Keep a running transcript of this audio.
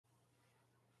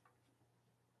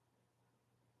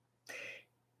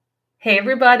Hey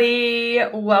everybody,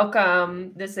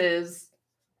 welcome. This is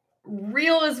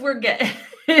real as we're getting,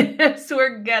 with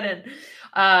Kari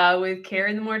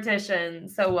the Mortician.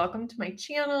 So welcome to my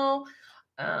channel.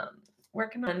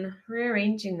 Working on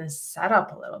rearranging the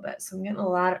setup a little bit. So I'm getting a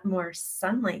lot more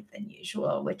sunlight than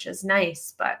usual, which is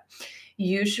nice, but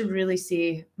you should really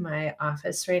see my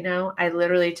office right now. I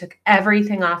literally took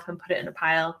everything off and put it in a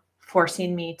pile,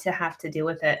 forcing me to have to deal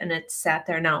with it. And it's sat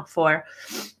there now for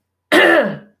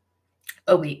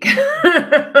a week.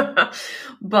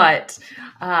 But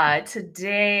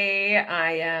today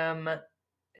I am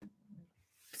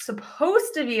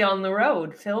supposed to be on the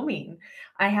road filming.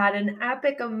 I had an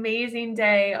epic, amazing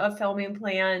day of filming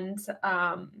planned.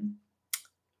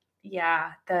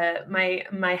 Yeah,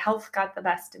 my health got the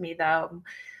best of me though.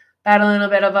 Battling a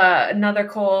bit of another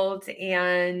cold,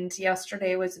 and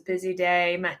yesterday was a busy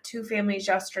day. Met two families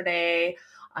yesterday.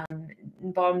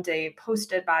 Embalmed a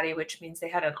post-dead body, which means they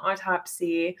had an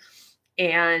autopsy,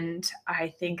 and I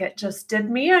think it just did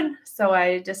me in. So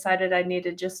I decided I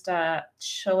needed just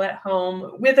chill at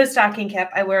home with a stocking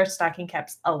cap. I wear stocking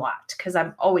caps a lot because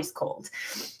I'm always cold.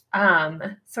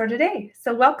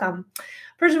 So welcome.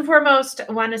 First and foremost,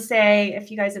 I want to say, if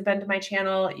you guys have been to my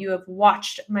channel, you have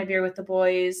watched my Beer with the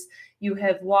Boys. You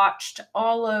have watched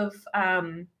all of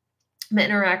my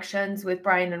interactions with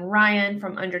Brian and Ryan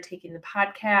from Undertaking the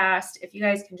Podcast. If you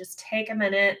guys can just take a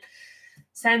minute,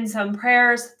 send some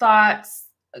prayers, thoughts,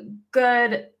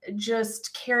 good,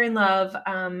 just caring love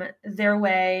their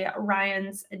way.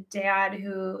 Ryan's dad,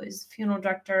 who is funeral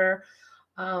director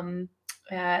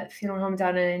at funeral home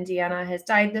down in Indiana, has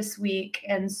died this week.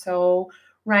 And so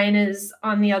Ryan is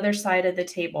on the other side of the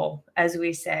table, as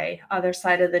we say, other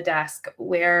side of the desk,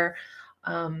 where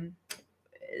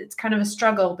it's kind of a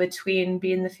struggle between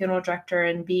being the funeral director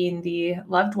and being the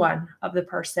loved one of the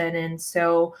person. And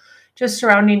so just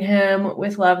surrounding him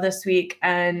with love this week,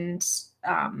 and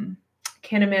can't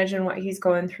imagine what he's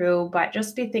going through, but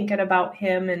just be thinking about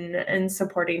him and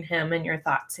supporting him in your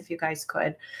thoughts if you guys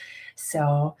could.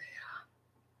 So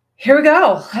here we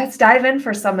go. Let's dive in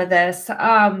for some of this.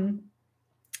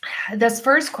 This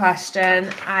first question,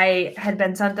 I had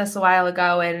been sent this a while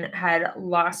ago and had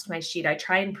lost my sheet. I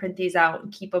try and print these out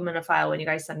and keep them in a file when you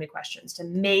guys send me questions to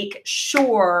make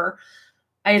sure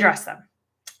I address them.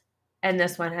 And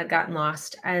this one had gotten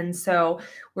lost. And so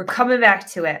we're coming back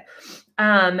to it.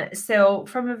 So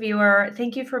from a viewer,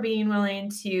 thank you for being willing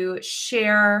to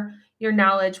share your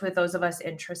knowledge with those of us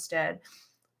interested.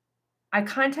 I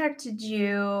contacted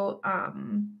you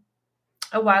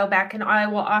a while back, and I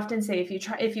will often say,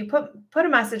 if you put a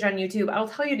message on YouTube, I'll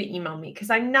tell you to email me, because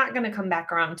I'm not going to come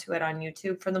back around to it on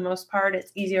YouTube for the most part.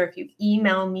 It's easier if you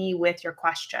email me with your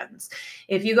questions.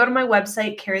 If you go to my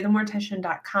website,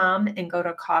 karithemortician.com, and go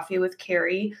to Coffee with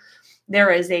Kari,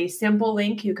 there is a simple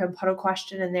link. You can put a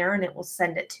question in there and it will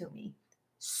send it to me.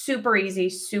 Super easy,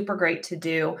 super great to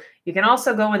do. You can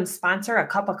also go and sponsor a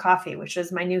cup of coffee, which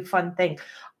is my new fun thing.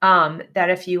 That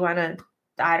if you want to,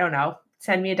 I don't know,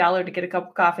 send me $1 to get a cup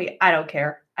of coffee, I don't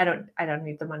care. I don't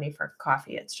need the money for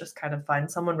coffee. It's just kind of fun.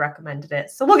 Someone recommended it,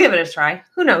 so we'll give it a try.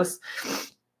 Who knows?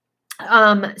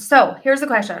 So here's the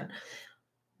question.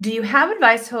 Do you have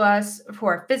advice to us who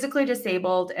are physically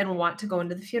disabled and want to go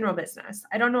into the funeral business?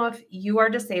 I don't know if you are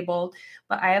disabled,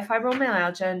 but I have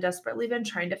fibromyalgia and desperately been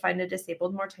trying to find a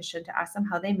disabled mortician to ask them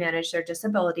how they manage their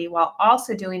disability while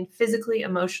also doing physically,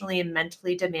 emotionally, and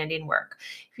mentally demanding work.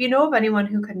 If you know of anyone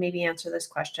who could maybe answer this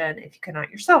question, if you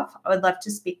cannot yourself, I would love to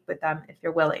speak with them if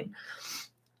you're willing.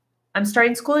 I'm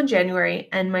starting school in January,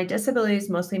 and my disability is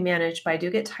mostly managed, but I do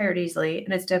get tired easily,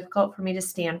 and it's difficult for me to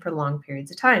stand for long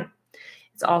periods of time.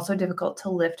 It's also difficult to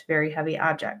lift very heavy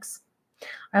objects.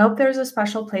 I hope there's a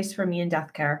special place for me in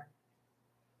death care.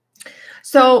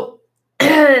 So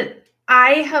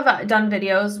I have done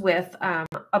videos with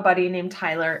a buddy named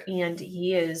Tyler, and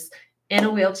he is in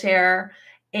a wheelchair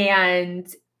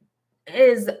and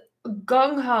is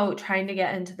gung-ho trying to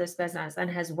get into this business,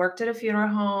 and has worked at a funeral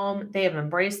home. They have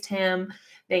embraced him.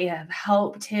 They have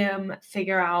helped him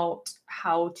figure out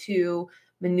how to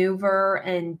maneuver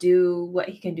and do what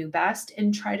he can do best,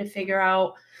 and try to figure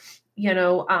out,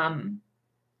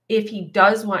 if he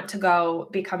does want to go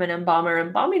become an embalmer.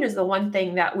 Embalming is the one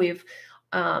thing that we've,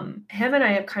 him and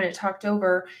I have kind of talked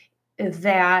over,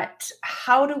 that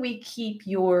how do we keep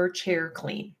your chair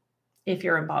clean if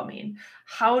you're embalming?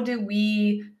 How do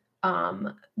we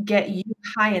get you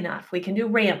high enough? We can do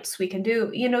ramps. We can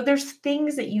do, there's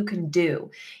things that you can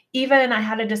do. Even I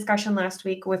had a discussion last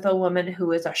week with a woman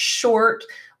who is a short,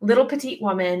 little petite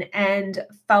woman and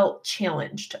felt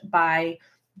challenged by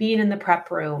being in the prep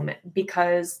room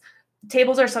because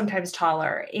tables are sometimes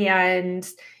taller, and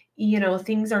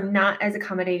things are not as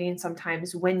accommodating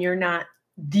sometimes when you're not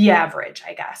the average,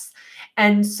 I guess.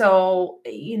 And so,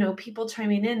 people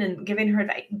chiming in and giving her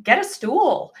advice, get a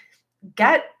stool,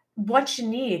 get what you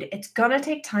need. It's going to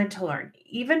take time to learn.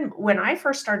 Even when I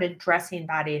first started dressing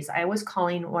bodies, I was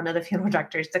calling one of the funeral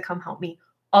directors to come help me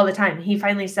all the time. He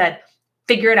finally said,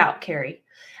 figure it out, Kari.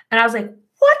 And I was like,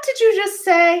 what did you just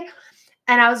say?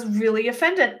 And I was really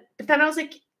offended. But then I was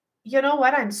like, you know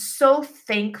what? I'm so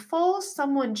thankful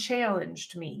someone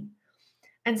challenged me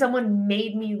and someone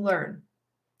made me learn.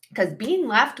 Because being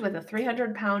left with a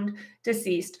 300-pound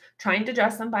deceased, trying to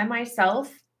dress them by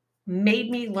myself,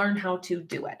 made me learn how to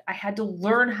do it. I had to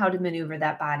learn how to maneuver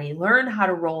that body, learn how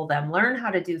to roll them, learn how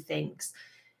to do things.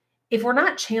 If we're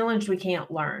not challenged, we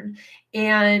can't learn.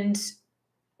 And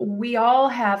we all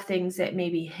have things that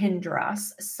maybe hinder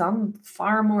us, some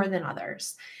far more than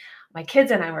others. My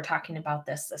kids and I were talking about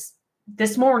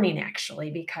this morning,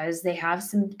 actually, because they have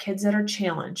some kids that are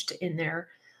challenged in their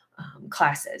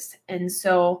classes. And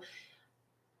so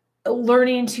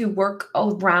learning to work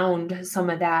around some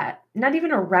of that, not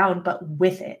even around, but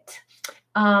with it.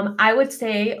 I would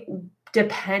say,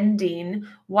 depending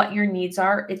what your needs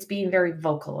are, it's being very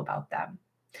vocal about them.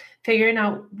 Figuring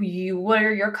out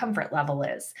where your comfort level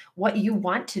is, what you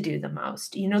want to do the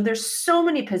most. There's so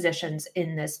many positions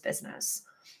in this business.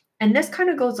 And this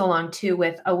kind of goes along too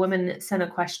with a woman sent a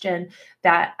question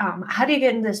that, how do you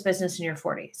get into this business in your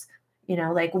 40s?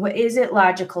 Is it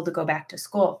logical to go back to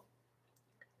school?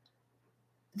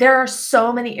 There are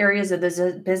so many areas of this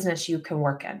business you can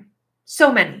work in. So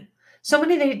many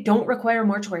that don't require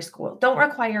mortuary school, don't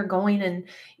require going and,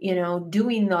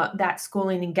 doing that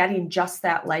schooling and getting just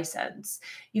that license.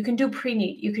 You can do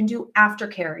pre-need, you can do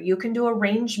aftercare, you can do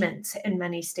arrangements in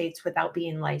many states without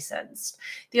being licensed.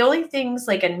 The only things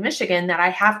like in Michigan that I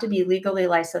have to be legally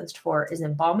licensed for is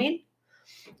embalming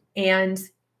and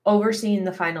overseeing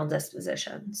the final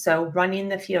disposition. So running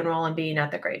the funeral and being at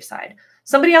the graveside.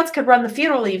 Somebody else could run the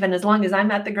funeral even as long as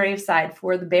I'm at the graveside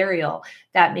for the burial.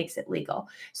 That makes it legal.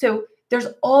 So there's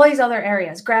all these other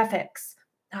areas, graphics,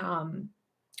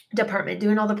 department,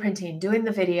 doing all the printing, doing the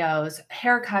videos,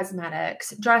 hair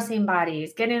cosmetics, dressing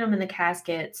bodies, getting them in the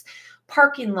caskets,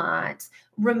 parking lots,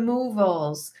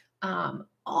 removals,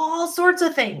 all sorts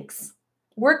of things.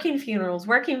 Working funerals,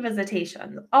 working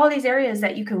visitation, all these areas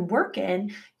that you can work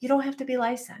in, you don't have to be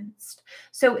licensed.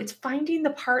 So it's finding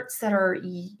the parts that are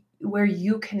where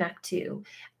you connect to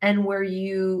and where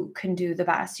you can do the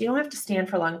best. You don't have to stand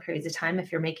for long periods of time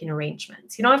if you're making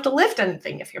arrangements. You don't have to lift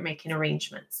anything if you're making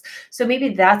arrangements. So maybe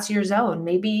that's your zone.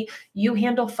 Maybe you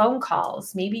handle phone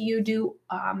calls. Maybe you do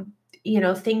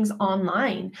things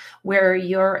online where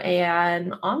you're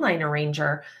an online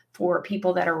arranger for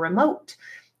people that are remote.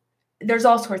 There's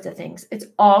all sorts of things. It's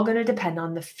all going to depend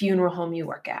on the funeral home you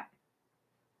work at.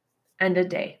 End of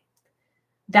day.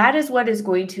 That is what is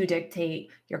going to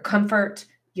dictate your comfort,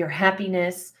 your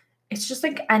happiness. It's just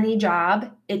like any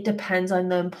job. It depends on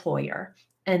the employer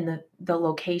and the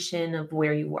location of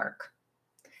where you work.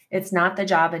 It's not the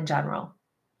job in general.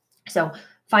 So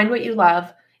find what you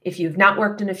love. If you've not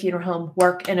worked in a funeral home,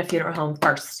 work in a funeral home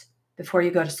first before you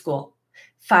go to school.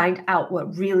 Find out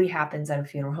what really happens at a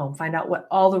funeral home. Find out what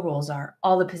all the rules are,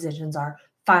 all the positions are.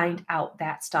 Find out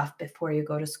that stuff before you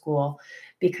go to school,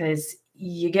 because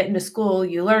you get into school,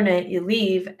 you learn it, you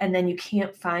leave, and then you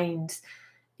can't find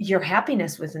your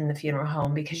happiness within the funeral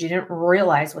home because you didn't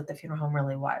realize what the funeral home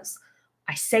really was.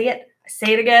 I say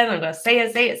it again. I'm going to say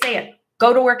it.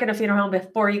 Go to work in a funeral home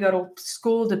before you go to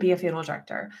school to be a funeral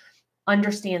director.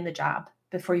 Understand the job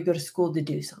before you go to school to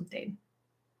do something.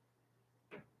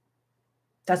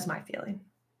 That's my feeling.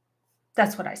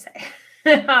 That's what I say.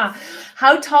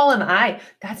 How tall am I?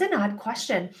 That's an odd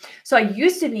question. So I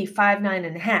used to be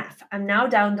 5'9.5". I'm now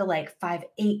down to like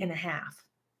 5'8.5".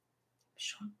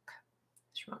 Shrunk.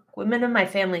 Women in my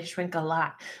family shrink a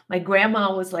lot. My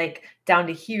grandma was like down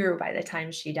to here by the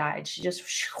time she died. She just,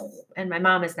 and my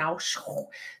mom is now, so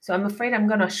I'm afraid I'm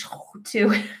going to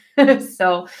too.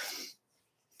 So,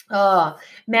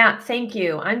 Matt, thank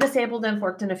you. I'm disabled and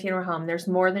worked in a funeral home. There's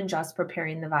more than just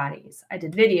preparing the bodies. I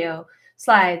did video,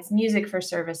 slides, music for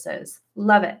services.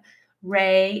 Love it.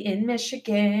 Ray in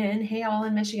Michigan. Hey, all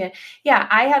in Michigan. Yeah,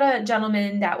 I had a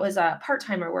gentleman that was a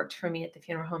part-timer, worked for me at the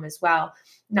funeral home as well.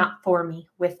 Not for me,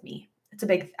 with me. It's a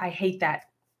big, I hate that,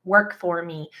 work for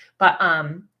me. But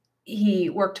he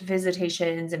worked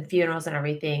visitations and funerals and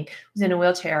everything. He was in a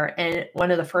wheelchair. And one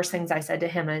of the first things I said to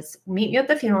him is, meet me at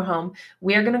the funeral home.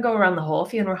 We're going to go around the whole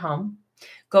funeral home,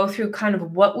 go through kind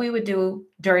of what we would do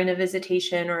during a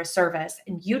visitation or a service.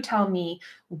 And you tell me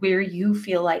where you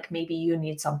feel like maybe you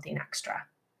need something extra.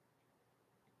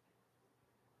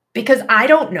 because I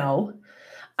don't know.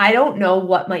 I don't know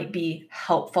what might be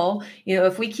helpful. You know,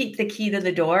 if we keep the key to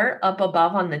the door up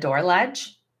above on the door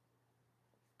ledge,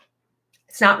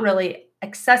 it's not really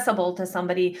accessible to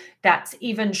somebody that's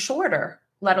even shorter,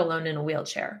 let alone in a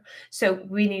wheelchair. So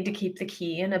we need to keep the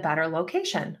key in a better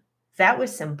location. That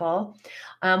was simple.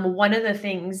 One of the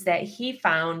things that he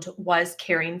found was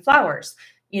carrying flowers.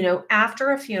 You know,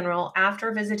 after a funeral, after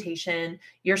a visitation,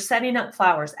 you're setting up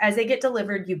flowers. As they get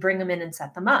delivered, you bring them in and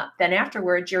set them up. Then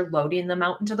afterwards, you're loading them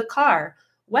out into the car.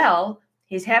 Well,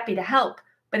 he's happy to help.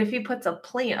 But if he puts a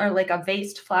plant or like a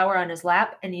vased flower on his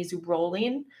lap and he's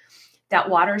rolling, that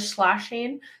water's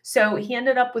sloshing. So he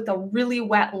ended up with a really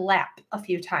wet lap a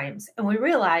few times. And we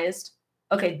realized,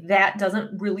 okay, that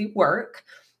doesn't really work.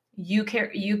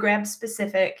 You grab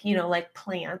specific, you know, like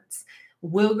plants.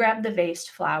 We'll grab the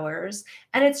vased flowers.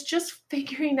 And it's just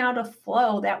figuring out a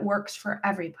flow that works for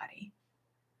everybody.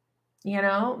 You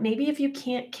know, maybe if you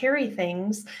can't carry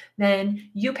things, then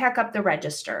you pack up the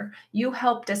register. You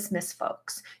help dismiss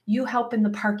folks. You help in the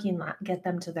parking lot, get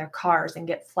them to their cars and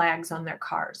get flags on their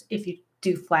cars. If you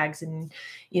do flags in,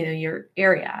 you know, your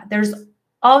area, there's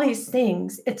all these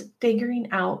things. It's figuring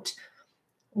out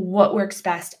what works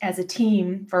best as a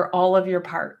team for all of your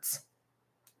parts.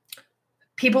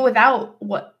 People without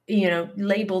what, you know,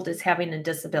 labeled as having a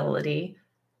disability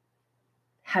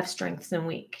have strengths and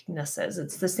weaknesses.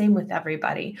 It's the same with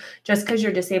everybody. Just because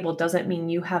you're disabled doesn't mean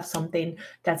you have something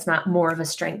that's not more of a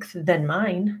strength than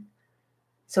mine.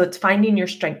 So it's finding your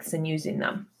strengths and using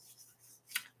them.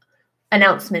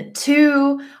 Announcement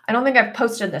 2. I don't think I've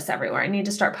posted this everywhere. I need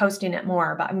to start posting it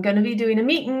more, but I'm going to be doing a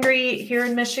meet and greet here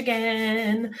in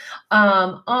Michigan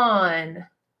on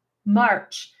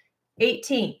March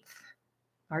 18th.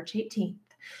 March 18th.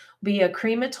 Be a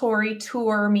crematory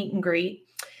tour meet and greet.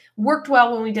 Worked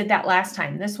well when we did that last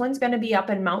time. This one's going to be up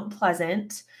in Mount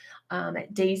Pleasant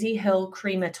at Daisy Hill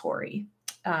Crematory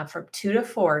from 2 to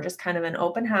 4, just kind of an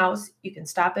open house. You can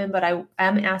stop in, but I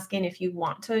am asking if you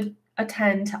want to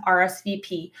attend to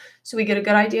RSVP so we get a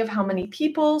good idea of how many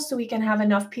people, so we can have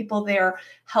enough people there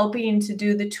helping to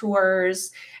do the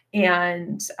tours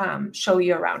and show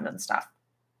you around and stuff.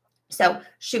 So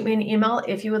shoot me an email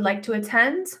if you would like to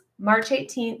attend. March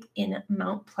 18th in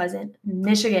Mount Pleasant,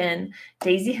 Michigan,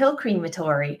 Daisy Hill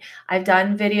Crematory. I've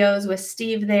done videos with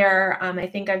Steve there. I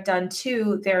think I've done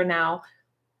 2 there now,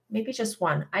 maybe just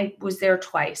 1. I was there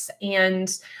twice,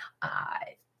 and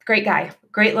great guy,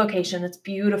 great location. It's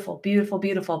beautiful, beautiful,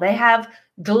 beautiful. They have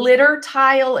glitter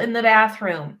tile in the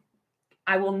bathroom.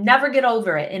 I will never get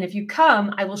over it. And if you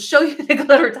come, I will show you the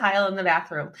glitter tile in the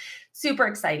bathroom. Super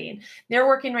exciting. They're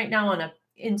working right now on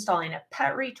installing a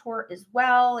pet retort as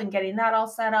well and getting that all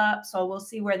set up. So we'll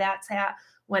see where that's at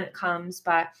when it comes.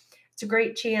 But it's a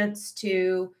great chance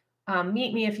to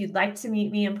meet me if you'd like to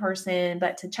meet me in person,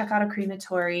 but to check out a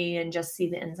crematory and just see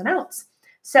the ins and outs.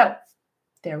 So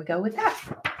there we go with that.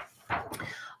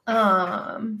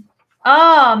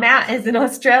 Oh, Matt is in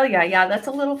Australia. Yeah, that's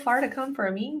a little far to come for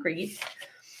a meet and greet.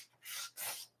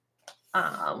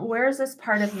 Where is this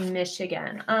part of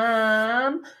Michigan?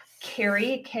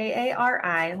 Kari,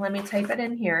 K-A-R-I. Let me type it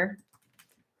in here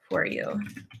for you.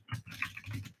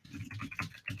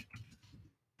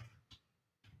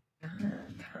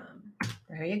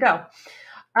 There you go.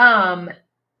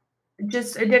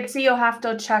 Just Dixie, you'll have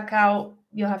to check out,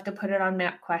 you'll have to put it on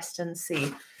MapQuest and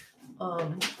see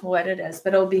what it is,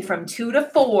 but it'll be from 2 to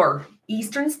 4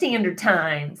 Eastern Standard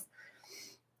Times.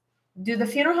 Do the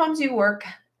funeral homes you work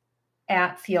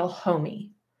at feel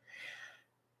homey?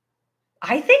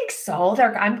 I think so.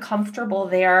 I'm comfortable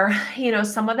there. You know,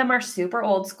 some of them are super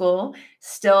old school,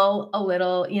 still a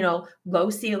little, you know,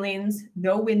 low ceilings,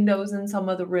 no windows in some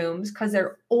of the rooms because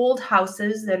they're old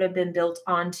houses that have been built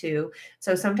onto.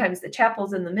 So sometimes the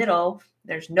chapel's in the middle,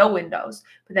 there's no windows,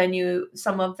 but then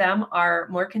some of them are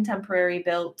more contemporary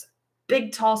built,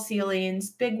 big tall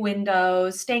ceilings, big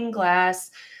windows, stained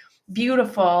glass.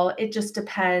 Beautiful. It just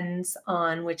depends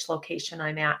on which location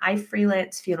I'm at. I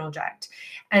freelance funeral direct.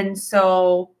 And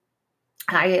so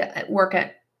I work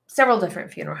at several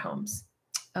different funeral homes.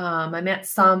 I'm at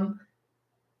some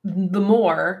the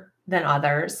more than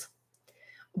others,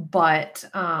 but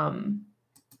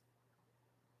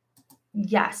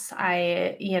yes,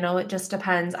 it just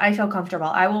depends. I feel comfortable.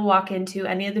 I will walk into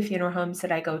any of the funeral homes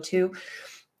that I go to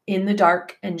in the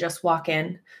dark and just walk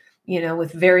in,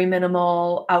 with very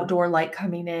minimal outdoor light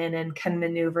coming in and can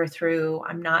maneuver through.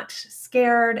 I'm not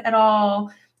scared at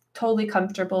all, totally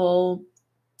comfortable.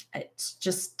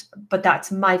 But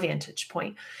that's my vantage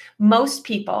point. Most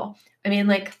people, I'm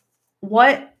going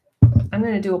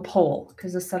to do a poll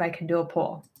because this said I can do a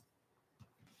poll.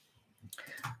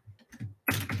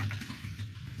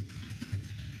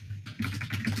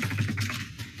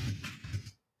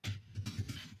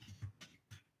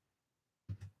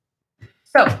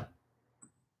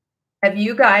 Have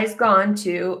you guys gone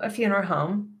to a funeral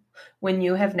home when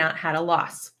you have not had a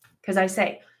loss? Because I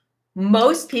say,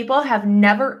 most people have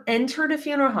never entered a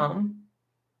funeral home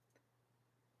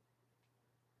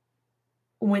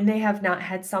when they have not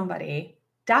had somebody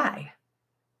die.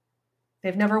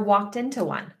 They've never walked into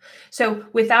one. So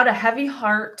without a heavy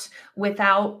heart,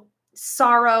 without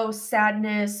sorrow,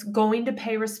 sadness, going to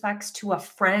pay respects to a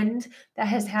friend that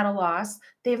has had a loss,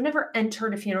 they've never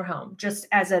entered a funeral home just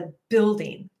as a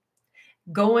building,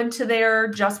 going to there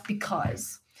just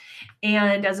because.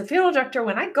 And as a funeral director,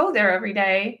 when I go there every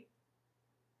day,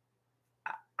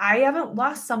 I haven't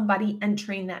lost somebody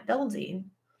entering that building.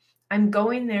 I'm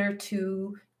going there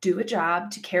to do a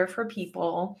job, to care for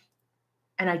people,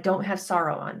 and I don't have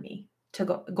sorrow on me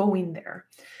to going there.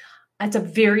 That's a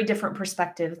very different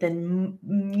perspective than,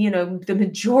 the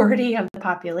majority of the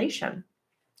population.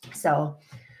 So,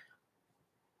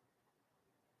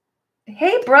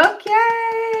 hey, Brooke,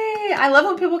 yay! I love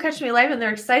when people catch me live and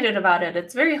they're excited about it.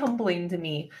 It's very humbling to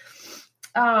me.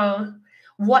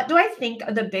 What do I think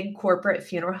of the big corporate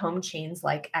funeral home chains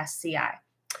like SCI?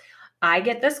 I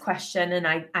get this question and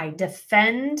I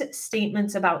defend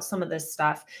statements about some of this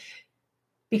stuff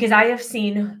because I have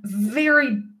seen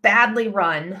very badly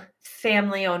run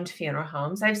family-owned funeral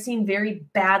homes. I've seen very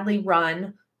badly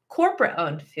run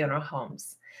corporate-owned funeral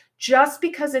homes. Just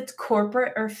because it's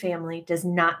corporate or family does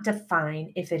not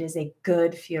define if it is a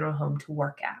good funeral home to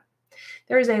work at.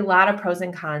 There is a lot of pros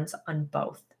and cons on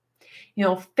both.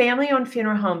 Family-owned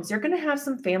funeral homes, you're going to have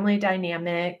some family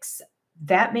dynamics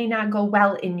that may not go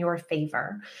well in your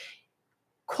favor.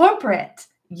 Corporate,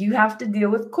 you have to deal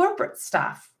with corporate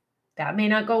stuff. That may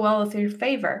not go well with your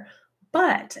favor,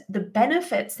 but the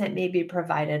benefits that may be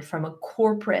provided from a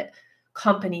corporate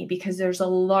company, because there's a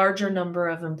larger number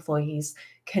of employees,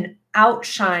 can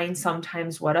outshine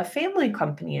sometimes what a family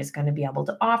company is going to be able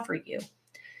to offer you.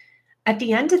 At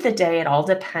the end of the day, it all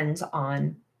depends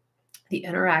on the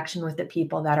interaction with the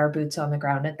people that are boots on the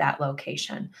ground at that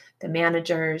location, the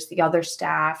managers, the other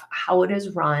staff, how it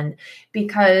is run,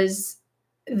 because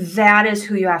that is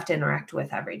who you have to interact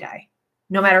with every day,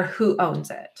 no matter who owns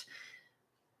it.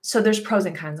 So there's pros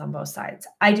and cons on both sides.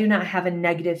 I do not have a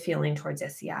negative feeling towards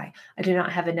SCI. I do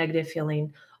not have a negative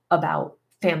feeling about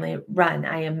family run.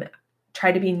 I am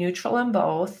try to be neutral in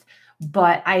both,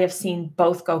 but I have seen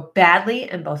both go badly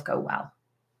and both go well.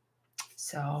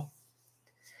 So,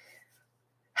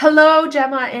 hello,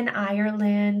 Gemma in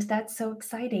Ireland. That's so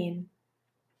exciting.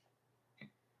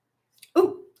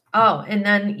 And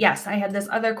then, yes, I had this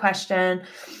other question,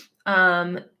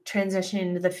 transitioning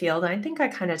into the field. I think I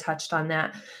kind of touched on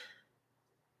that.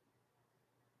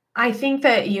 I think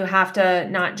that you have to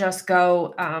not just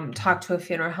go talk to a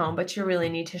funeral home, but you really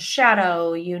need to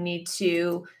shadow. You need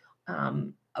to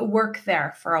work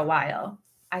there for a while.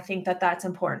 I think that that's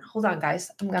important. Hold on,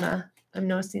 guys. I'm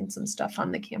noticing some stuff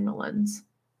on the camera lens.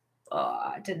 Oh,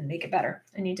 I didn't make it better.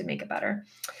 I need to make it better.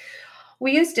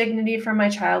 We used Dignity for my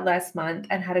child last month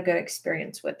and had a good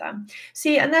experience with them.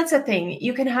 See, and that's the thing.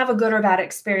 You can have a good or bad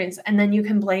experience, and then you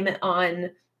can blame it on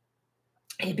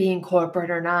it being corporate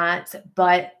or not,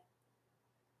 but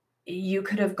you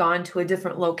could have gone to a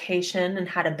different location and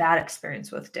had a bad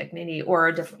experience with Dignity, or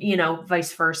a different,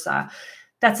 vice versa.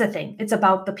 That's the thing. It's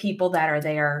about the people that are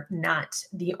there, not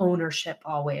the ownership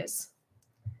always.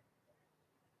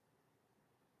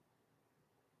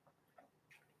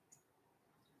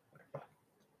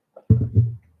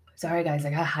 Sorry, guys, I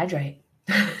gotta hydrate.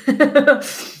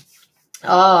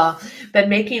 Been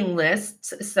making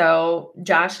lists. So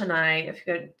Josh and I, if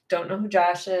you don't know who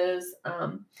Josh is,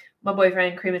 my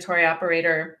boyfriend, crematory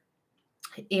operator,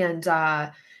 and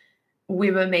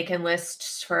we've been making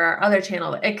lists for our other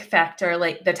channel, the Ick Factor,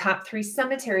 like the top 3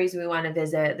 cemeteries we want to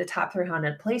visit, the top 3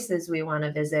 haunted places we want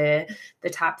to visit, the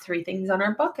top 3 things on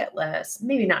our bucket list.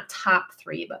 Maybe not top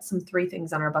 3, but some 3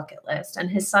 things on our bucket list. And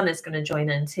his son is going to join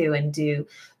in too and do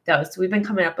those. So we've been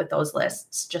coming up with those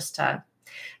lists just to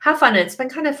have fun. And it's been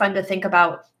kind of fun to think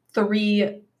about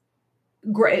 3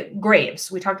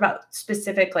 graves. We talked about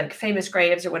specific, like famous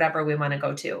graves or whatever we want to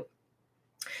go to.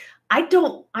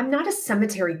 I'm not a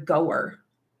cemetery goer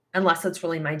unless it's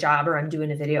really my job or I'm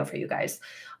doing a video for you guys.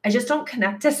 I just don't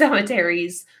connect to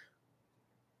cemeteries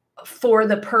for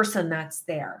the person that's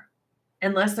there,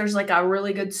 unless there's like a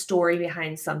really good story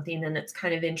behind something and it's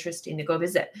kind of interesting to go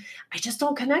visit. I just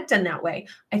don't connect in that way.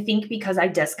 I think because I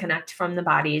disconnect from the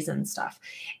bodies and stuff.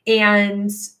 And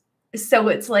so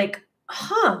it's like,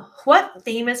 what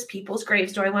famous people's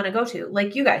graves do I want to go to?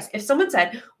 Like you guys, if someone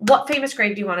said, what famous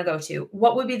grave do you want to go to?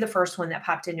 What would be the first one that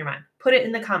popped in your mind? Put it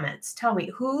in the comments. Tell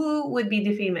me who would be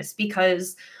the famous,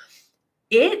 because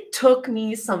it took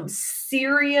me some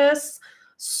serious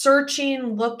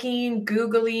searching, looking,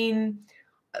 Googling,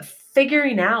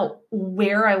 figuring out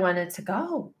where I wanted to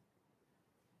go.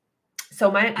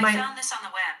 So I found this on the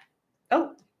web.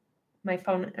 Oh, my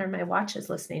phone or my watch is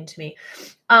listening to me.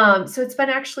 So it's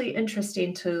been actually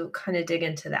interesting to kind of dig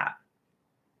into that.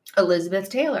 Elizabeth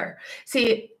Taylor.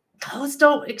 See, those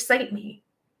don't excite me.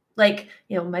 Like,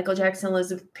 you know, Michael Jackson,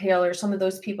 Elizabeth Taylor, some of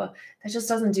those people, that just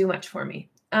doesn't do much for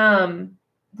me.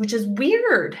 Which is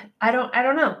weird. I don't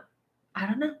know.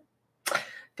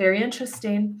 Very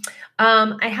interesting.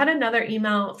 I had another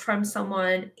email from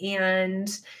someone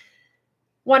and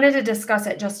wanted to discuss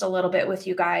it just a little bit with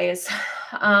you guys.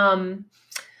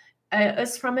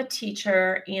 It's from a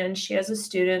teacher, and she has a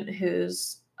student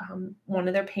who's one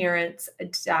of their parents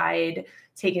died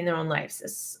taking their own lives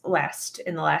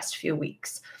in the last few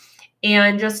weeks,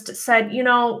 and just said, you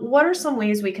know, what are some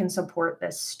ways we can support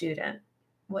this student?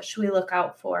 What should we look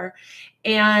out for?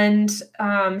 And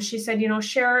she said, you know,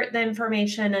 share the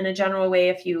information in a general way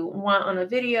if you want on a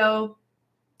video.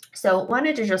 So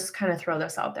wanted to just kind of throw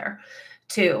this out there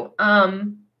too. I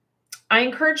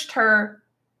encouraged her,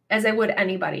 as I would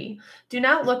anybody, do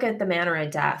not look at the manner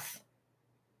of death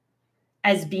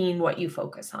as being what you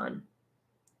focus on,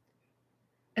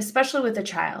 especially with a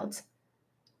child.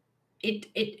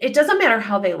 It doesn't matter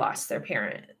how they lost their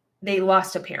parent. They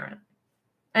lost a parent.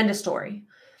 End of story.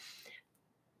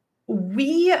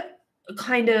 We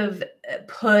kind of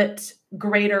put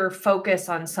greater focus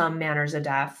on some manners of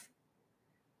death,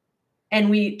 and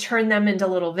we turn them into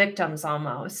little victims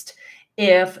almost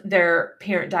if their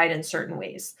parent died in certain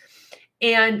ways.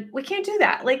 And we can't do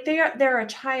that. Like they're a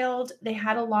child, they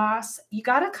had a loss. You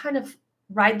got to kind of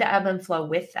ride the ebb and flow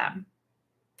with them.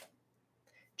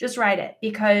 Just ride it,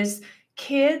 because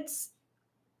kids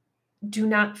do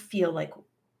not feel like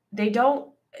they don't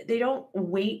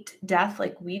weight death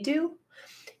like we do.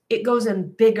 It goes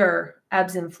in bigger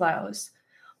ebbs and flows.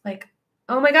 Like,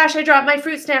 oh my gosh, I dropped my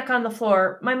fruit snack on the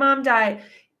floor. My mom died.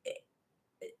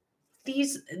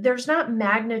 There's not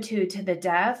magnitude to the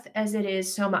death as it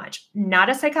is so much. Not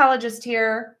a psychologist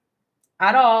here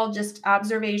at all, just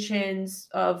observations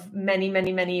of many,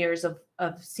 many, many years of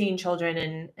seeing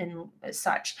children and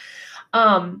such.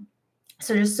 So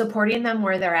just supporting them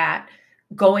where they're at,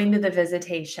 going to the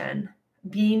visitation,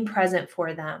 being present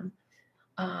for them.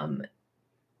 I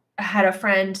had a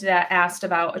friend that asked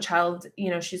about a child, you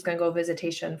know, she's going to go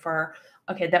visitation for,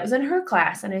 okay, that was in her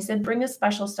class. And I said, bring a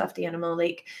special stuffed animal.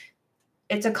 Like,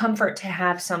 it's a comfort to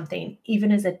have something,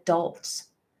 even as adults.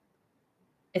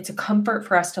 It's a comfort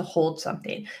for us to hold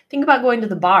something. Think about going to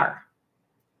the bar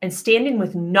and standing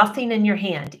with nothing in your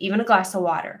hand, even a glass of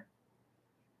water.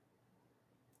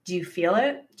 Do you feel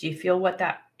it? Do you feel what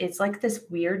that, it's like this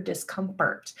weird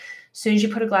discomfort. As soon as you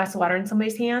put a glass of water in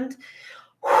somebody's hand,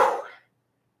 whew,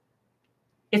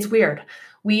 it's weird.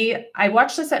 I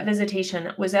watched this at visitation.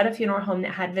 It was at a funeral home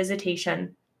that had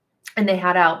visitation, and they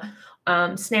had out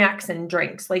snacks and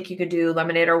drinks. Like you could do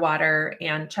lemonade or water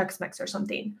and Chex Mix or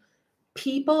something.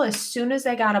 People, as soon as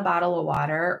they got a bottle of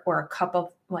water or a cup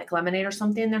of like lemonade or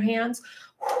something in their hands,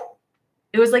 whew,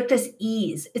 it was like this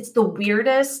ease. It's the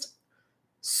weirdest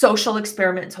social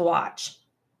experiment to watch.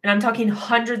 And I'm talking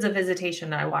hundreds of visitation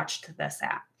that I watched this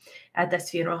at this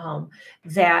funeral home,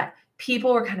 that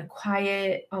people were kind of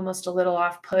quiet, almost a little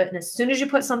off put. And as soon as you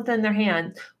put something in their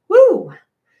hand, woo,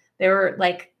 they were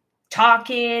like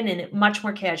talking and much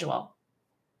more casual.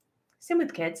 Same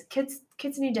with kids.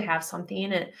 Kids need to have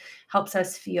something. It helps them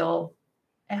feel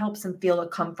a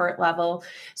comfort level.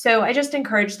 So I just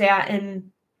encourage that.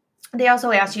 And they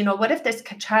also asked, you know, what if this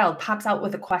child pops out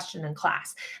with a question in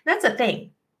class? That's a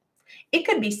thing. It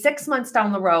could be 6 months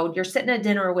down the road. You're sitting at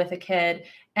dinner with a kid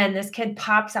and this kid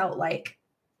pops out like,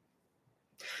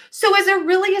 so is there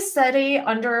really a city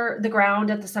under the ground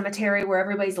at the cemetery where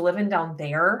everybody's living down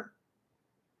there?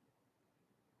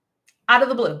 Out of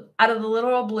the blue, out of the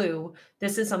literal blue,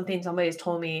 this is something somebody's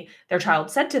told me their child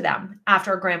said to them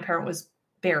after a grandparent was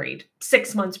buried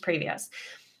 6 months previous.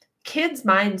 Kids'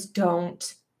 minds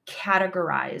don't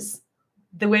categorize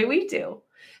the way we do.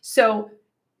 So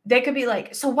they could be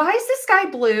like, so why is this guy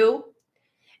blue?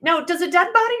 Now, does a dead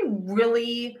body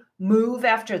really move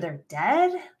after they're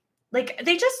dead? Like,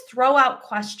 they just throw out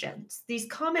questions. These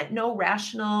come at no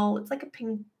rational, it's like a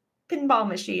pinball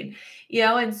machine, you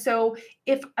know? And so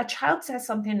if a child says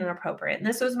something inappropriate, and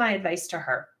this was my advice to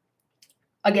her,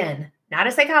 again, not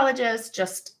a psychologist,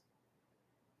 just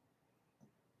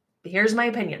here's my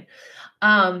opinion.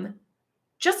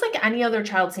 Just like any other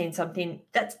child saying something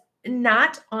that's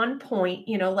not on point,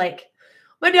 you know, like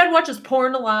my dad watches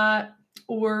porn a lot,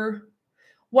 or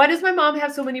why does my mom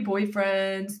have so many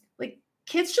boyfriends? Like,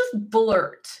 kids just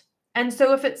blurt And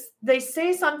so if they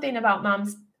say something about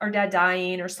mom's or dad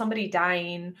dying or somebody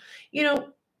dying,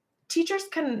 teachers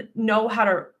can know how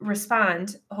to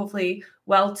respond, hopefully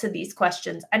well, to these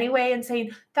questions anyway, and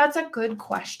saying, that's a good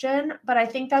question, but I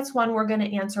think that's one we're going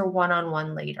to answer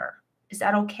one-on-one later. Is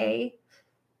that okay?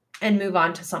 And move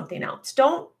on to something else.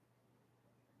 Don't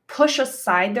push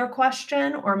aside their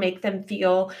question or make them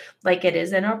feel like it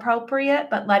is inappropriate,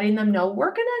 but letting them know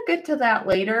we're going to get to that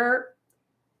later,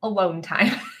 alone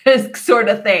time sort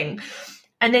of thing.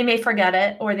 And they may forget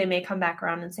it, or they may come back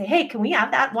around and say, hey, can we have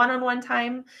that one-on-one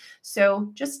time? So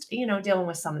just, dealing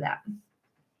with some of that.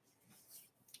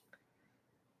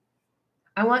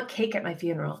 I want cake at my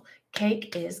funeral.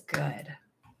 Cake is good.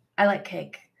 I like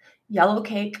cake. Yellow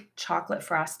cake, chocolate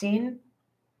frosting.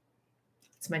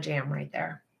 It's my jam right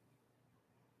there.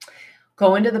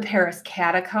 Go into the Paris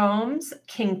catacombs,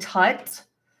 King Tut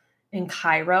in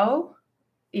Cairo,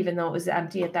 even though it was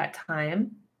empty at that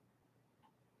time.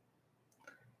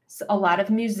 So a lot of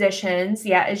musicians.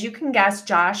 Yeah, as you can guess,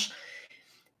 Josh,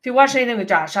 if you watch anything with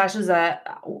Josh is I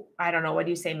don't know, what do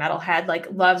you say, metalhead,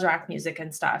 like loves rock music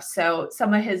and stuff. So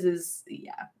some of his is,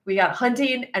 we got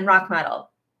hunting and rock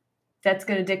metal. That's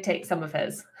going to dictate some of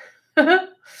his.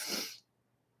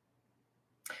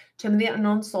 Tomb of the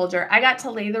Unknown Soldier. I got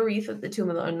to lay the wreath at the Tomb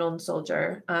of the Unknown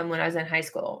Soldier when I was in high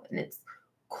school. And it's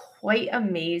quite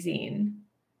amazing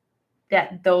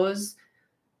that those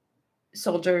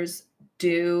soldiers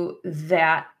do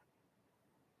that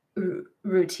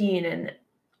routine and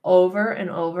over and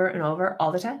over and over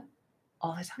all the time.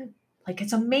 Like,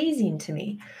 it's amazing to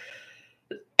me.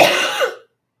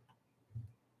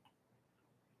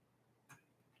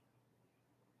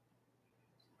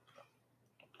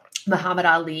 Muhammad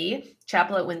Ali,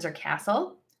 Chapel at Windsor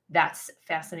Castle. That's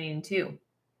fascinating too.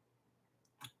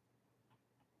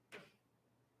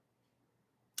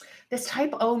 This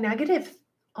type O negative.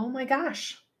 Oh my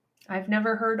gosh. I've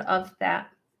never heard of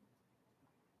that.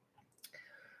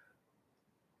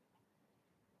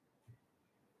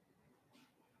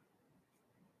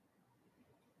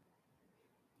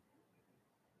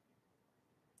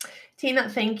 Tina,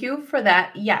 thank you for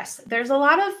that. Yes, there's a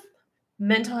lot of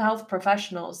mental health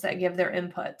professionals that give their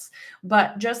inputs,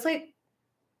 but just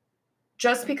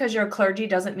because you're a clergy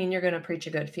doesn't mean you're going to preach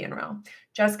a good funeral.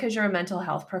 Just because you're a mental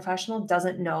health professional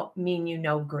doesn't mean you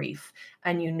know grief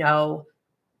and you know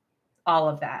all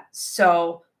of that.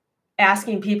 So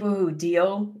asking people who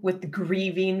deal with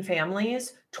grieving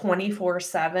families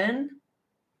 24/7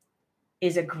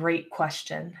 is a great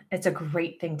question. It's a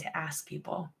great thing to ask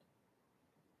people,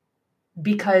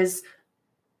 because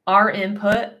our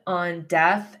input on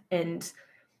death and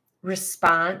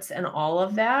response and all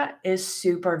of that is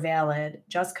super valid.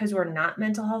 Just because we're not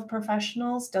mental health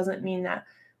professionals doesn't mean that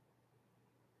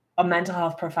a mental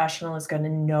health professional is going to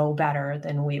know better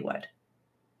than we would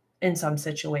in some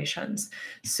situations.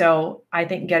 So I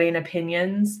think getting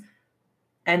opinions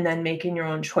and then making your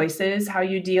own choices, how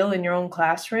you deal in your own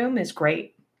classroom, is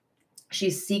great.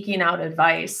 She's seeking out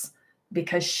advice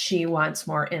because she wants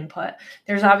more input.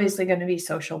 There's obviously going to be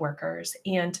social workers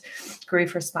and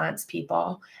grief response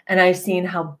people. And I've seen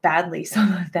how badly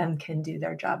some of them can do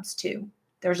their jobs too.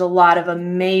 There's a lot of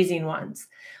amazing ones,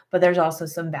 but there's also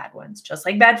some bad ones, just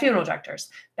like bad funeral directors,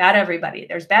 bad everybody.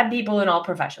 There's bad people in all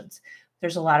professions.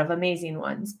 There's a lot of amazing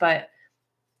ones, but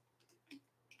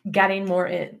getting more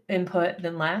input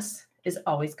than less is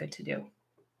always good to do.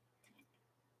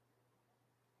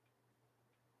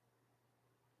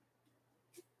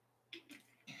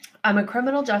 I'm a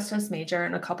criminal justice major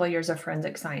and a couple of years of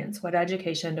forensic science. What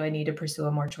education do I need to pursue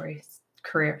a mortuary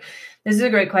career? This is a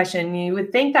great question. You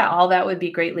would think that all that would be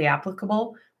greatly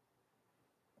applicable.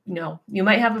 No, you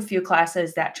might have a few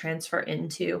classes that transfer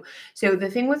into. So the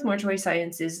thing with mortuary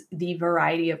science is the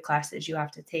variety of classes you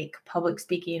have to take: public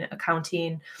speaking,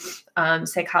 accounting,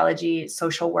 psychology,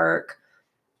 social work,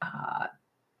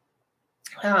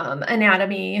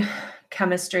 anatomy,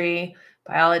 chemistry,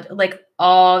 biology, like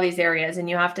all these areas. And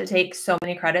you have to take so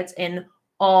many credits in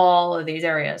all of these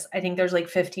areas. I think there's like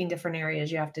 15 different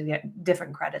areas you have to get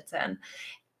different credits in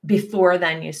before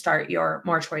then you start your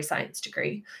mortuary science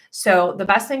degree. So the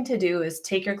best thing to do is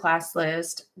take your class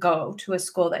list, go to a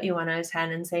school that you want to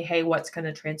attend and say, hey, what's going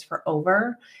to transfer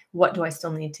over? What do I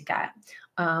still need to get?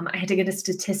 I had to get a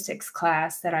statistics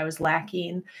class that I was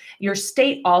lacking. Your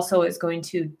state also is going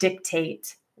to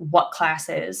dictate what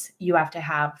classes you have to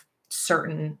have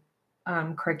certain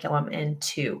curriculum in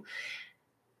too.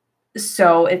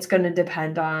 So it's going to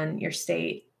depend on your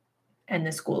state and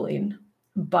the schooling.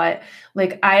 But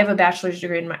like, I have a bachelor's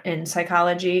degree in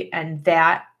psychology, and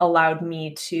that allowed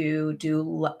me to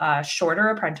do a shorter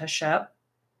apprenticeship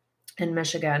in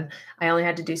Michigan. I only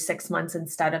had to do 6 months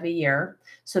instead of a year.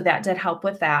 So that did help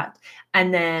with that.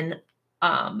 And then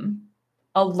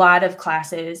a lot of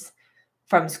classes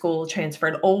from school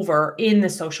transferred over in the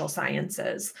social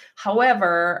sciences.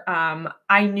 However,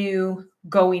 I knew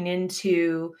going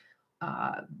into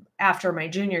after my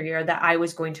junior year that I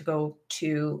was going to go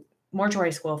to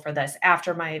mortuary school for this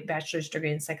after my bachelor's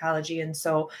degree in psychology. And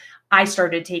so I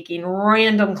started taking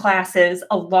random classes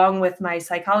along with my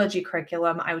psychology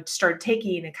curriculum. I would start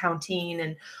taking accounting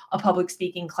and a public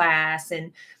speaking class,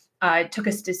 and I took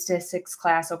a statistics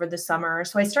class over the summer.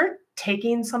 So I started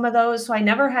taking some of those. So I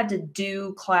never had to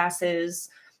do classes,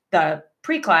 the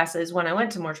pre-classes, when I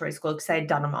went to mortuary school, because I had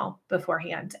done them all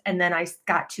beforehand. And then I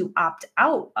got to opt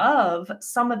out of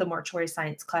some of the mortuary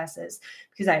science classes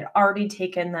because I had already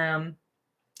taken them,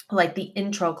 like the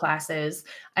intro classes.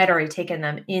 I had already taken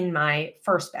them in my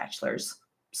first bachelor's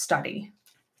study.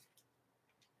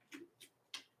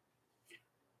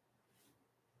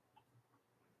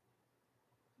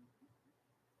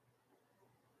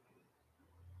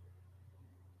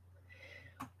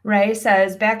 Ray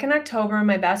says, back in October,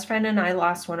 my best friend and I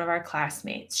lost one of our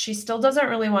classmates. She still doesn't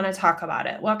really want to talk about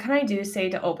it. What can I do,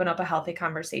 say, to open up a healthy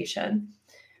conversation?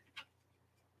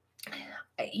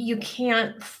 You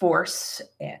can't force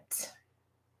it.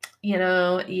 You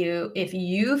know, if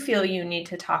you feel you need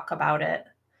to talk about it,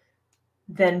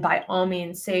 then by all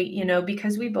means say, you know,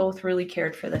 because we both really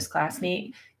cared for this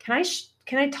classmate, can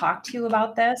I talk to you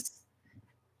about this?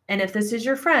 And if this is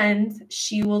your friend,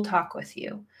 she will talk with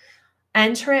you.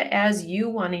 Enter it as you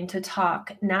wanting to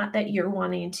talk, not that you're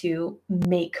wanting to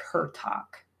make her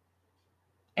talk.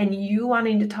 And you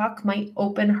wanting to talk might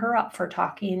open her up for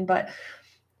talking, but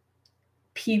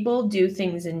people do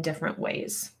things in different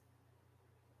ways.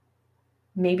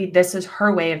 Maybe this is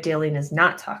her way of dealing, is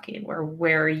not talking, or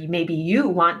where maybe you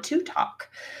want to talk.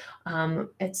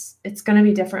 It's going to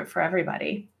be different for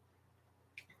everybody.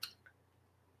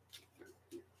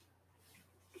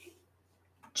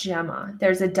 Gemma,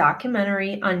 there's a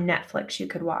documentary on Netflix you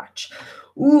could watch.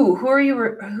 Ooh, who are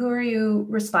you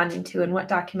responding to, and what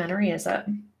documentary is it?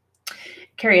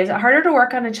 Kari, is it harder to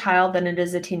work on a child than it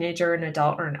is a teenager, an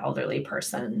adult, or an elderly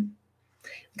person?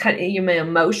 You mean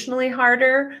emotionally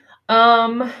harder?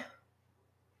 Not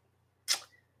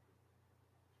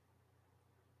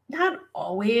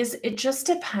always. It just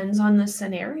depends on the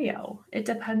scenario. It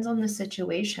depends on the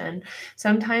situation.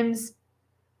 Sometimes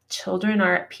children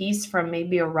are at peace from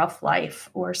maybe a rough life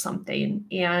or something,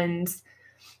 and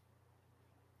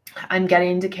I'm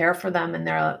getting to care for them in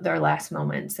their last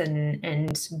moments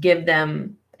and give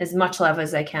them as much love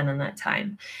as I can in that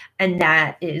time. And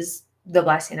that is the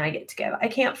blessing I get to give. I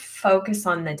can't focus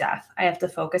on the death. I have to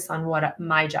focus on what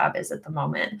my job is at the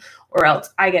moment, or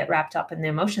else I get wrapped up in the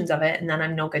emotions of it, and then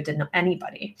I'm no good to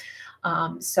anybody.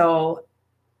 So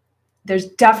there's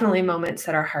definitely moments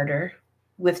that are harder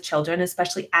with children,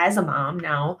 especially as a mom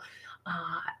now.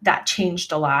 That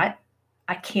changed a lot.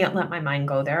 I can't let my mind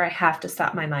go there. I have to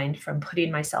stop my mind from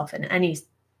putting myself in any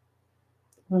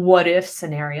what if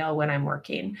scenario when I'm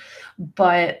working.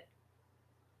 But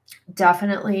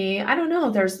definitely, I don't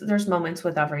know, there's moments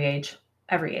with every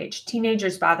age.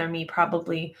 Teenagers bother me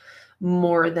probably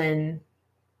more than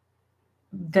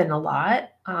a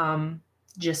lot,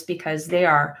 just because they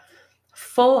are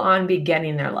full on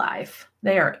beginning their life.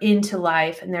 They are into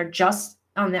life, and they're just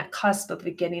on that cusp of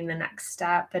beginning the next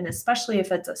step. And especially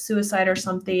if it's a suicide or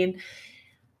something,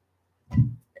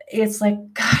 it's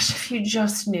like, gosh, if you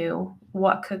just knew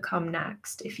what could come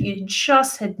next, if you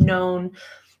just had known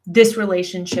this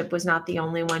relationship was not the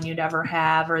only one you'd ever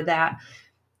have, or that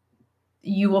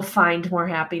you will find more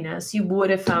happiness, you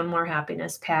would have found more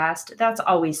happiness past. That's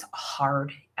always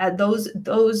hard. That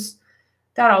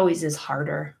always is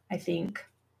harder, I think.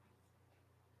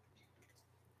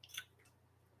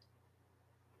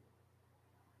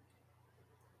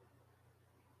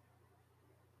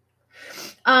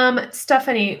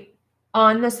 Stephanie,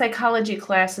 on the psychology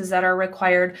classes that are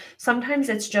required, sometimes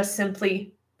it's just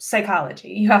simply psychology.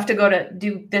 You have to go to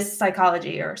do this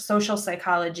psychology or social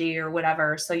psychology or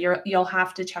whatever. So you'll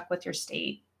have to check with your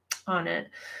state on it.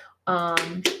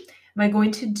 Am I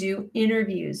going to do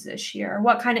interviews this year?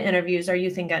 What kind of interviews are you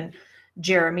thinking,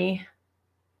 Jeremy?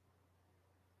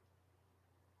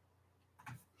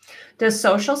 Does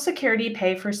Social Security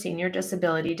pay for senior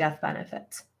disability death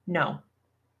benefits? No,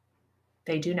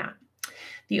 they do not.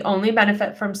 The only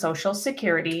benefit from Social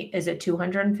Security is a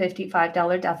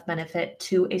 $255 death benefit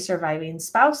to a surviving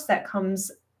spouse that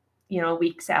comes,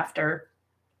 weeks after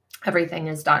everything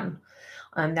is done.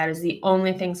 That is the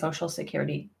only thing Social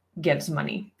Security gives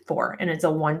money for, and it's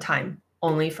a one-time,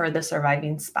 only for the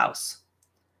surviving spouse.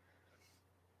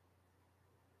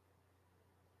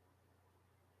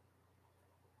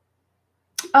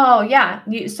 Oh yeah.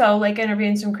 So like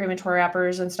interviewing some crematory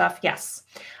operators and stuff. Yes,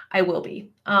 I will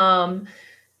be.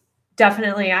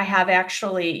 Definitely. I have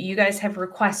actually, you guys have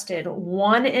requested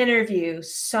one interview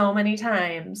so many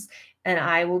times, and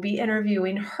I will be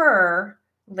interviewing her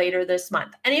later this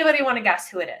month. Anybody want to guess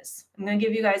who it is? I'm going to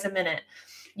give you guys a minute.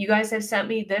 You guys have sent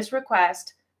me this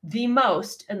request the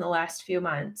most in the last few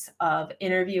months of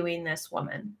interviewing this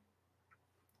woman.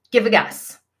 Give a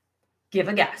guess. Give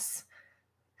a guess.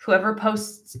 Whoever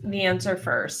posts the answer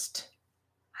first,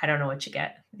 I don't know what you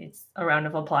get. It's a round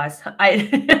of applause.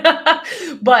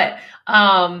 But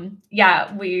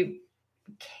yeah,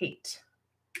 Kate.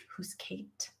 Who's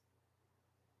Kate?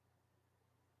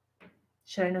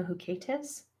 Should I know who Kate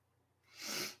is?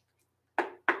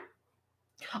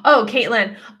 Oh,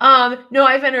 Caitlin. No,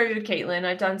 I've interviewed Caitlin.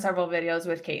 I've done several videos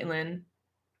with Caitlin.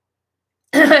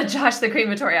 Josh, the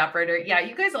crematory operator. Yeah,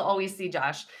 you guys will always see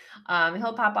Josh.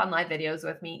 He'll pop on live videos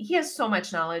with me. He has so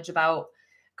much knowledge about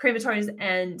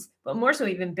crematories but more so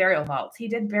even burial vaults. He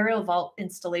did burial vault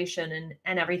installation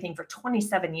and everything for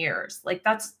 27 years. Like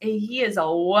he is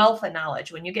a wealth of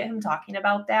knowledge. When you get him talking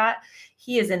about that,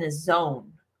 he is in his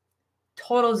zone,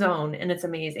 total zone, and it's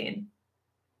amazing.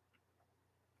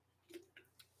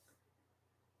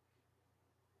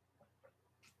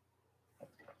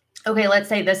 Okay, let's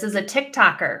say this is a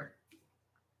TikToker.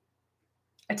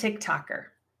 A TikToker.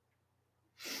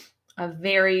 A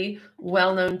very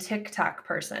well-known TikTok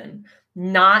person,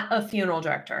 not a funeral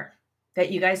director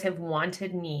that you guys have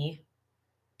wanted me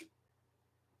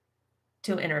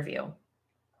to interview.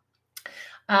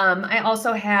 I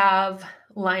also have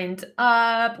lined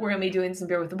up, we're going to be doing some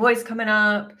Beer with the Boys coming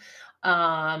up.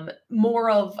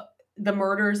 More of the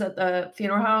murders at the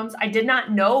funeral homes. I did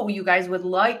not know you guys would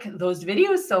like those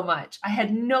videos so much. I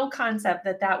had no concept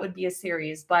that that would be a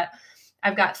series, but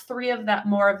I've got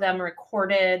more of them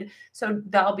recorded. So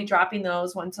I'll be dropping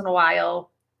those once in a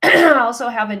while. I also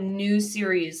have a new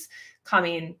series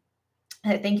coming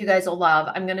I think you guys will love.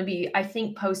 I'm going to be, I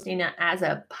think, posting it as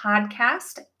a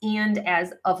podcast and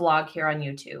as a vlog here on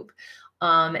YouTube,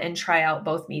 and try out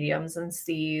both mediums and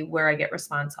see where I get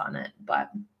response on it.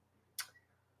 But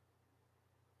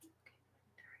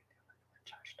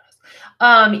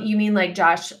you mean like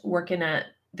Josh working at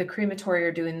the crematory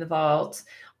or doing the vault?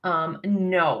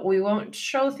 No, we won't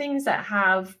show things that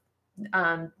have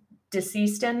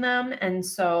deceased in them, and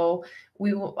so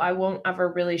I won't ever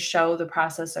really show the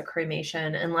process of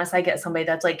cremation unless I get somebody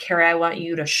that's like, Kari, I want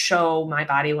you to show my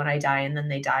body when I die, and then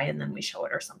they die and then we show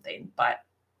it or something. But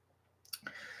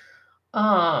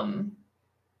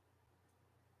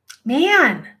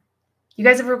man, you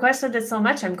guys have requested this so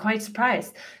much. I'm quite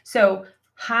surprised. So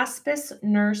hospice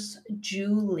nurse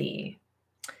Julie,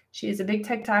 she is a big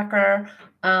TikToker.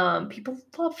 People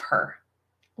love her.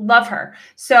 Love her.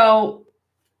 So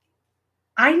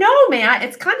I know, Matt,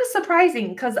 it's kind of surprising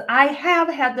because I have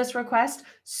had this request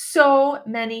so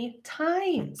many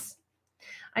times.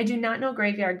 I do not know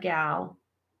Graveyard Gal.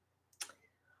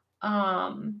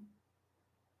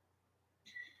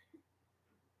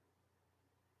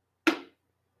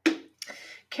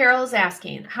 Carol's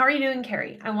asking, how are you doing,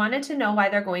 Kari? I wanted to know why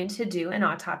they're going to do an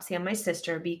autopsy on my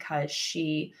sister because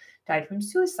she died from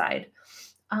suicide.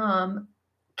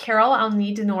 Carol, I'll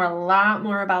need to know a lot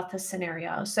more about this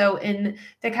scenario. So in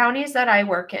the counties that I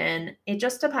work in, it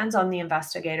just depends on the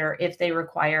investigator if they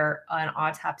require an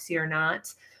autopsy or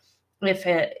not. If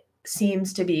it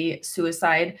seems to be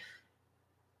suicide,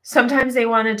 sometimes they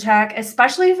want to check,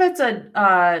 especially if it's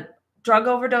a drug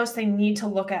overdose, they need to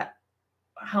look at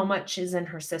how much is in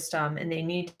her system and they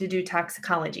need to do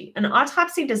toxicology. An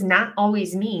autopsy does not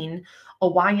always mean a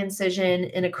Y incision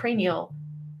and a cranial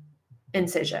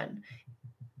incision.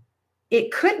 It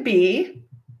could be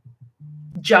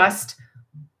just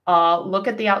look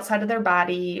at the outside of their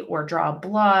body or draw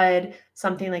blood,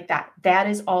 something like that. That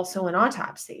is also an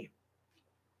autopsy.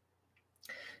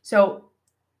 So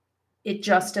it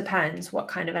just depends what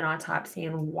kind of an autopsy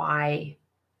and why.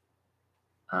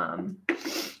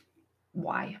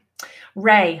 Why?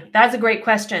 Ray, that's a great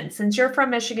question. Since you're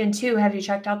from Michigan too, have you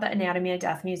checked out the Anatomy of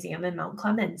Death Museum in Mount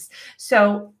Clemens?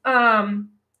 So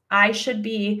I should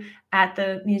be at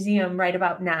the museum right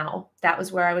about now. That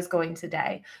was where I was going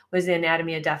today, was the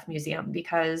Anatomy of Death Museum,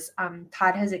 because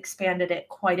Todd has expanded it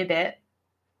quite a bit.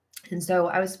 And so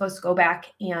I was supposed to go back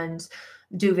and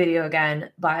do video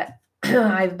again, but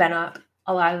I've been up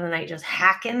a lot of the night just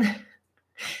hacking.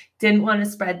 Didn't want to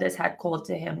spread this head cold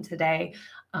to him today.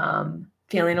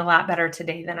 Feeling a lot better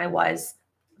today than I was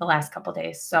the last couple of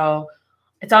days. So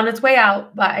it's on its way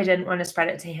out, but I didn't want to spread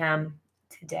it to him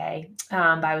today,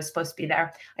 but I was supposed to be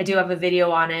there. I do have a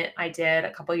video on it. I did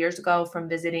a couple years ago from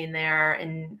visiting there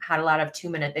and had a lot of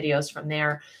 2-minute videos from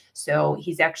there. So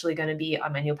he's actually going to be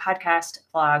on my new podcast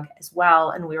vlog as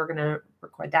well. And we were going to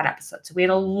record that episode. So we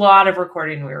had a lot of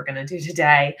recording we were going to do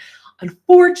today.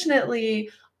 Unfortunately,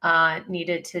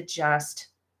 needed to just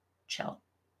chill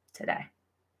today.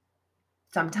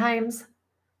 Sometimes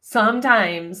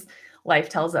life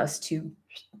tells us to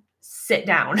sit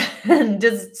down and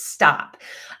just stop.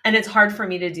 And it's hard for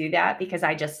me to do that because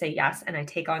I just say yes and I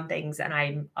take on things and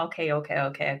I'm okay,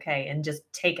 and just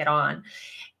take it on.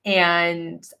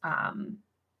 And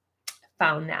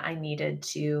found that I needed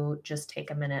to just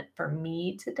take a minute for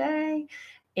me today.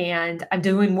 And I'm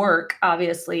doing work.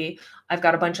 Obviously, I've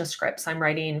got a bunch of scripts I'm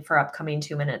writing for upcoming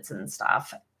 2 minutes and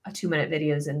stuff, 2-minute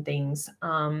videos and things.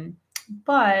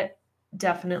 But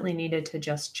definitely needed to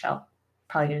just chill.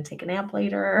 Probably going to take a nap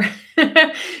later.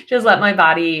 Just let my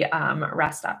body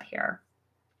rest up here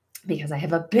because I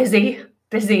have a busy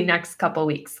next couple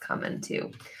weeks coming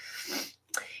too.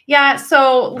 Yeah.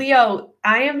 So Leo,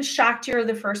 I am shocked you're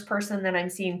the first person that I'm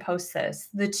seeing post this.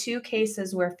 The 2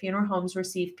 cases where funeral homes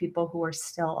receive people who are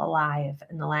still alive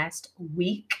in the last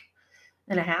week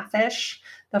and a half-ish.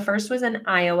 The first was in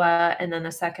Iowa, and then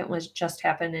the second was just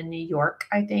happened in New York,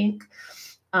 I think.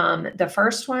 The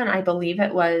first one, I believe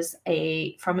it was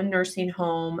from a nursing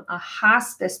home, a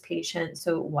hospice patient.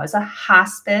 So it was a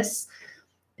hospice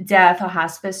death, a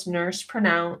hospice nurse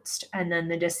pronounced, and then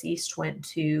the deceased went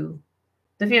to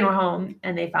the funeral home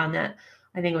and they found that,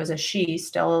 I think it was a she,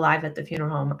 still alive at the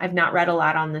funeral home. I've not read a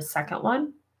lot on the second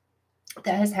one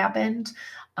that has happened.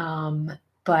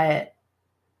 But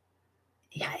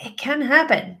yeah, it can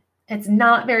happen. It's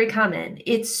not very common.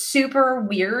 It's super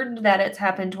weird that it's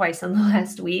happened twice in the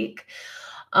last week.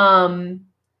 I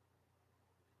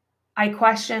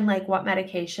question like what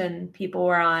medication people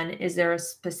were on. Is there a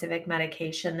specific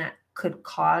medication that could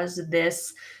cause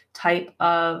this type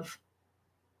of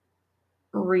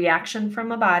reaction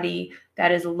from a body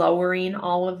that is lowering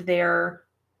all of their,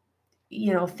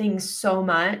 things so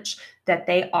much that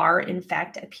they are in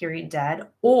fact appearing dead,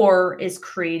 or is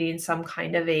creating some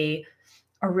kind of a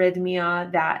arrhythmia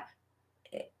that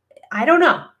I don't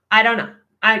know.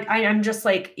 I'm just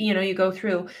like, you go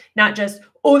through not just,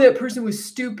 oh, that person was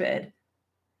stupid.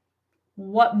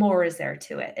 What more is there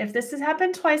to it? If this has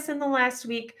happened twice in the last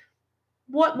week,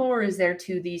 what more is there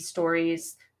to these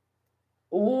stories?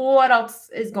 What else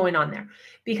is going on there?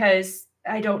 Because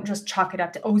I don't just chalk it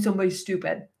up to, oh, somebody's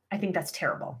stupid. I think that's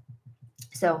terrible.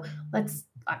 So I'm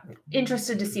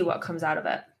interested to see what comes out of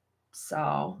it.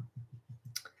 So,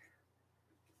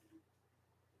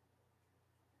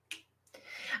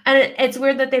 and it's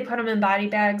weird that they put them in body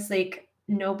bags. Like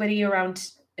nobody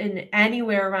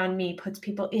anywhere around me puts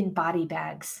people in body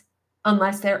bags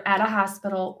unless they're at a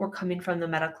hospital or coming from the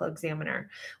medical examiner.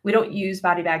 We don't use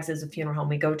body bags as a funeral home.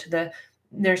 We go to the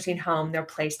nursing home. They're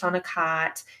placed on a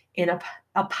cot in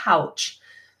a pouch.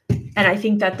 And I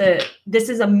think that this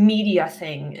is a media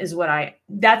thing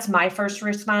that's my first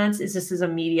response is this is a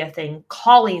media thing,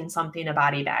 calling something a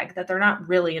body bag, that they're not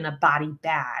really in a body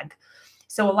bag.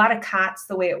 So a lot of cots,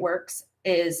 the way it works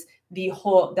is the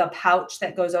pouch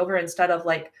that goes over, instead of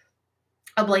like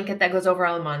a blanket that goes over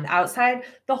them on the outside,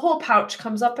 the whole pouch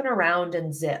comes up and around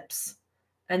and zips.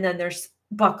 And then there's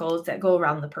buckles that go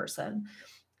around the person.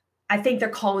 I think they're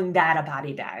calling that a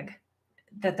body bag,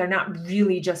 that they're not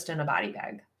really just in a body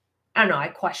bag. I don't know. I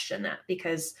question that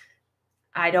because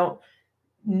I don't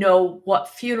know what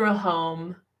funeral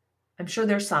home, I'm sure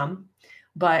there's some,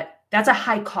 but that's a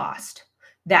high cost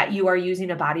that you are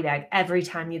using a body bag every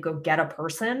time you go get a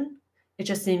person. It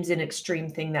just seems an extreme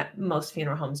thing that most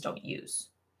funeral homes don't use.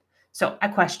 So I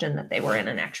question that they were in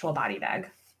an actual body bag.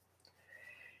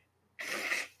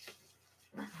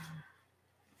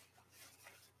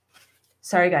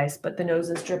 Sorry, guys, but the nose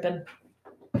is dripping.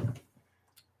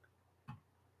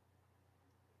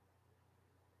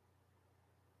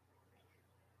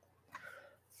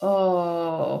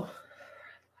 Oh,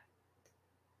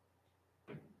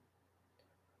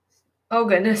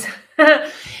 goodness.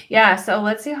 Yeah, so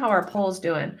let's see how our poll's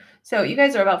doing. So you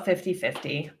guys are about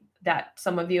 50-50, that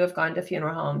some of you have gone to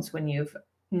funeral homes when you've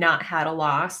not had a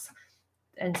loss,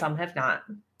 and some have not.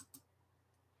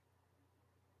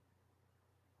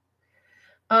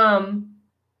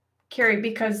 Kari,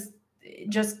 because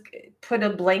just put a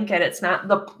blanket, it's not,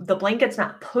 the blanket's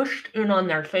not pushed in on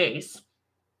their face.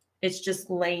 It's just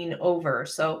laying over.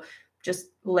 So just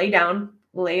lay down,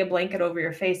 lay a blanket over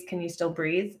your face. Can you still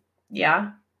breathe?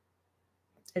 Yeah.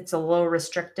 It's a little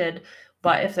restricted,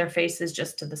 but if their face is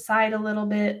just to the side a little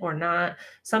bit or not,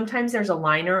 sometimes there's a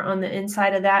liner on the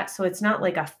inside of that. So it's not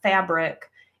like a fabric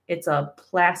It's a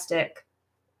plastic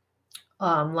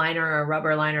liner or a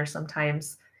rubber liner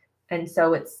sometimes. And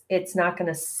so it's not going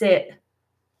to sit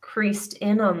creased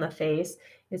in on the face.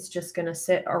 It's just going to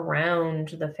sit around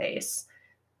the face.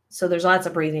 So there's lots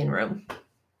of breathing room.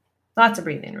 Lots of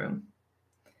breathing room.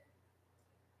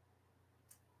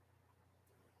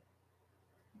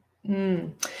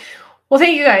 Well,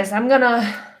 thank you guys. I'm going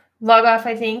to log off,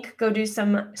 I think, go do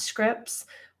some scripts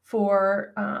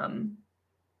for is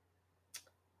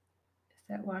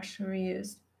that washed and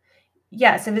reused?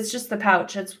 Yes, if it's just the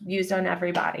pouch, it's used on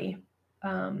everybody.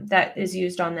 That is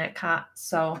used on that cot.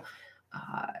 So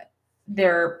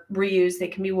they're reused. They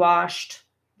can be washed.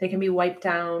 They can be wiped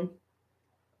down.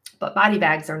 But body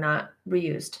bags are not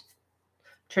reused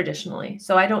traditionally.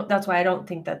 So that's why I don't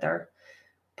think that they're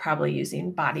probably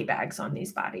using body bags on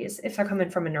these bodies. If they're coming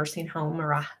from a nursing home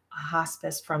or a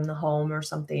hospice from the home or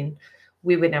something,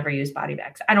 we would never use body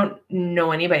bags. I don't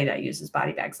know anybody that uses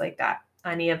body bags like that.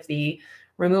 Any of the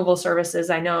removal services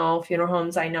I know, funeral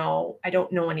homes I know, I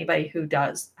don't know anybody who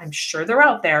does. I'm sure they're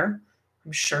out there.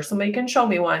 I'm sure somebody can show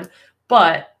me one,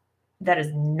 but that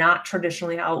is not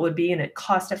traditionally how it would be, and it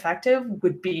cost-effective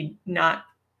would be not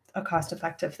a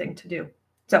cost-effective thing to do.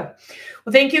 So,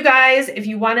 well, thank you guys. If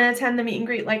you want to attend the meet and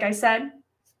greet, like I said,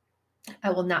 I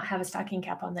will not have a stocking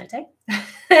cap on that day,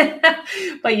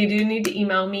 but you do need to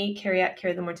email me,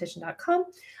 Kari@KariTheMortician.com,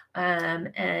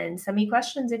 and send me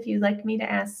questions if you'd like me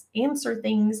to answer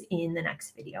things in the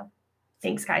next video.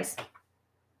 Thanks, guys.